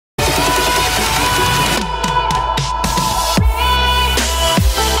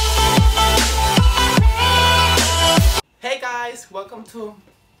welcome to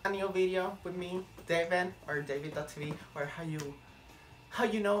a new video with me, David, or David.tv, or how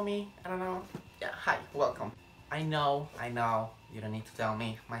you know me, I don't know. Yeah, hi, welcome. I know, you don't need to tell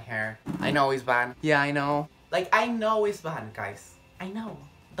me, my hair, I know it's bad. Yeah, I know. Like, I know it's bad, guys. I know.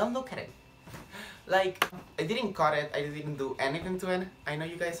 Don't look at it. Like, I didn't cut it, I didn't do anything to it. I know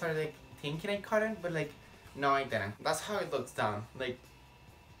you guys are like thinking I cut it, but like, no, I didn't. That's how it looks down. Like,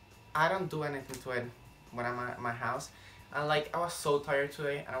 I don't do anything to it when I'm at my house. And like, I was so tired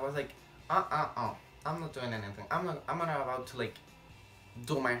today, and I was like, I'm not doing anything. I'm not about to like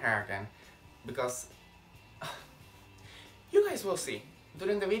do my hair again, because you guys will see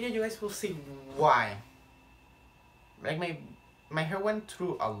during the video. You guys will see why. Like, my hair went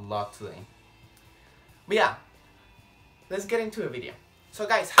through a lot today. But yeah, let's get into the video. So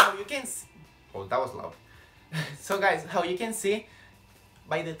guys, how you can see, oh, that was loud. So guys, how you can see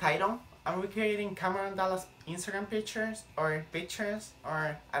by the title, I'm recreating Cameron Dallas Instagram pictures, or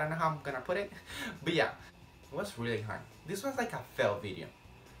I don't know how I'm gonna put it. But yeah, it was really hard. This was like a fail video.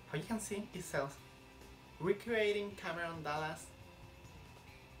 How you can see, it says recreating Cameron Dallas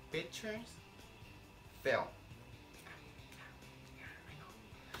pictures, fail.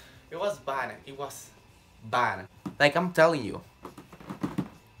 It was bad. It was bad. Like, I'm telling you,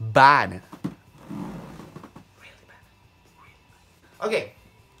 bad. Really bad. Okay,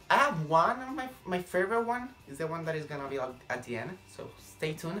 I have one of my favorite one is the one that is gonna be at the end. So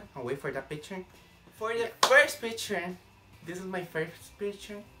stay tuned and wait for that picture. For the first picture, this is my first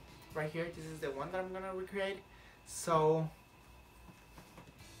picture right here. This is the one that I'm gonna recreate. So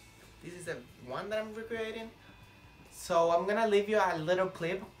this is the one that I'm recreating. So I'm gonna leave you a little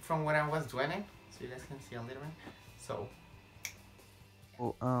clip from when I was doing it, so you guys can see a little bit. So,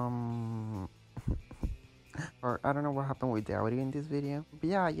 or I don't know what happened with the audio in this video, but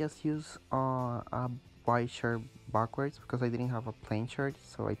yeah, I just used a white shirt backwards because I didn't have a plain shirt,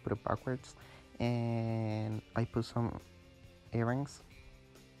 so I put it backwards, and I put some earrings.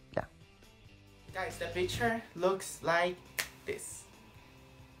 Yeah. Guys, the picture looks like this.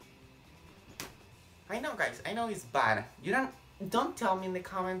 I know, guys, I know it's bad. You don't tell me in the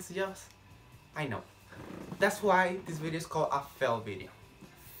comments, just I know. That's why this video is called a fail video.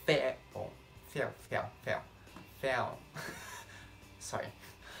 Fail. Sorry.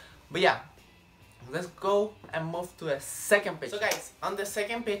 But yeah, let's go and move to the second picture. So guys, on the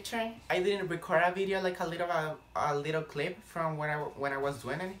second picture, I didn't record a video, like a little clip from when I was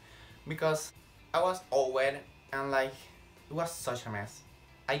doing it, because I was all wet and like it was such a mess.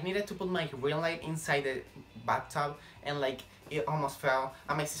 I needed to put my ring light inside the bathtub, and like it almost fell,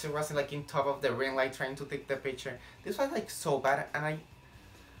 and my sister was like in top of the ring light trying to take the picture. This was like so bad, and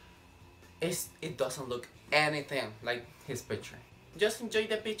it doesn't look anything like his picture. Just enjoy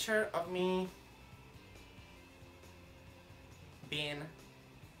the picture of me being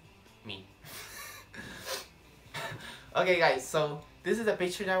me. Okay guys, so this is the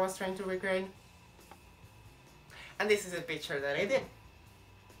picture that I was trying to recreate, and this is the picture that I did.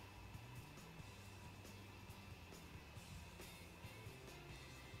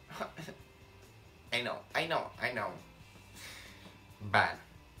 I know. Bad.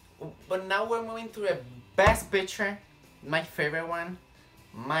 But now we're moving to the best picture, my favorite one,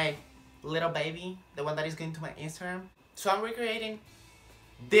 my little baby, the one that is going to my Instagram. So I'm recreating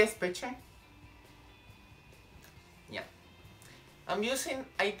this picture. Yeah.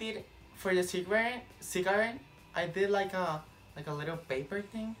 I did for the cigarette, I did like a little paper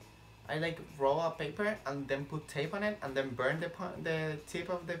thing. I like roll a paper and then put tape on it and then burn the tip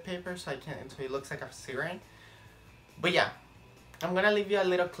of the paper so it looks like a cigarette. But yeah, I'm gonna leave you a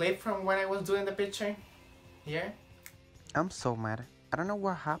little clip from when I was doing the picture here. I'm so mad. I don't know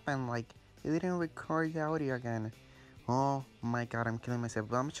what happened, like, it didn't record the audio again. Oh my god, I'm killing myself.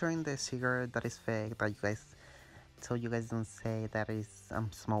 But I'm showing the cigarette that is fake, that you guys, so you guys don't say that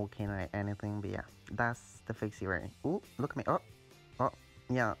I'm smoking or anything, but yeah, that's the fake cigarette. Ooh, look at me. Oh,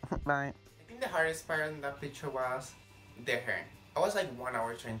 yeah, bye. I think the hardest part in that picture was the hair. I was like 1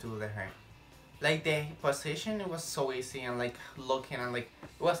 hour trying to do the hair. Like, the position, it was so easy, and like looking, and like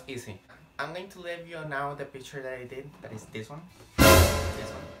it was easy. I'm going to leave you now the picture that I did. That is this one. This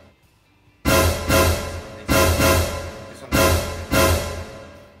one. This one.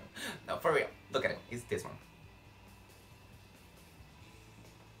 No, for real. Look at it. It's this one.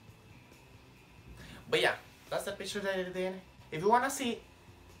 But yeah, that's the picture that I did. If you wanna see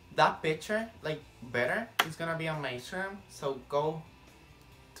that picture like better, it's gonna be on my Instagram. So go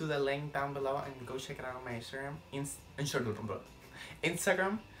to the link down below and go check it out on my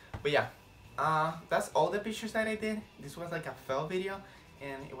Instagram. But yeah, that's all the pictures that I did. This was like a fail video,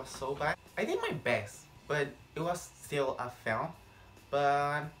 and it was so bad. I did my best, but it was still a fail.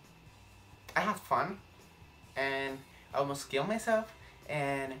 but I had fun, and I almost killed myself,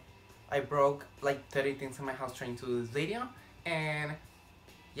 and I broke like 30 things in my house trying to do this video, and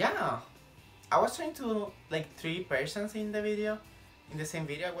yeah, I was trying to like 3 persons in the video. In the same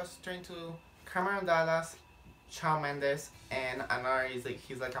video, I was trying to Cameron Dallas, Shawn Mendes, and another is like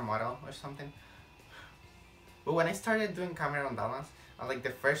he's like a model or something. But when I started doing Cameron Dallas, on like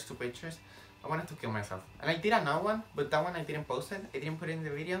the first 2 pictures, I wanted to kill myself. And I did another one, but that one I didn't post it. I didn't put it in the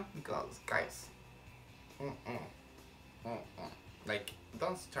video because, guys, like,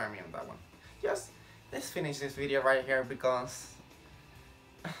 don't star me on that one. Just, let's finish this video right here because,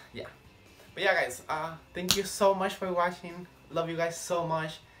 yeah. But yeah, guys, thank you so much for watching. Love you guys so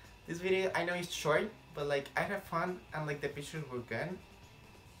much. This video, I know it's short, but like, I had fun and like the pictures were good.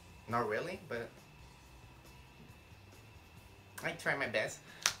 Not really, but I tried my best.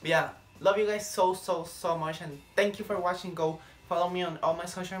 But yeah, love you guys so much, and thank you for watching. Go follow me on all my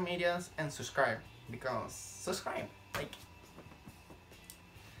social medias and subscribe, because subscribe, like.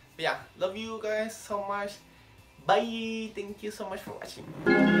 But yeah, love you guys so much. Bye. Thank you so much for watching.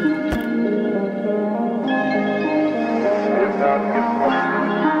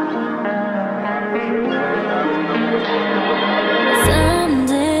 Some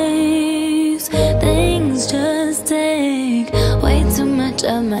days things just take way too much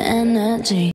of my energy.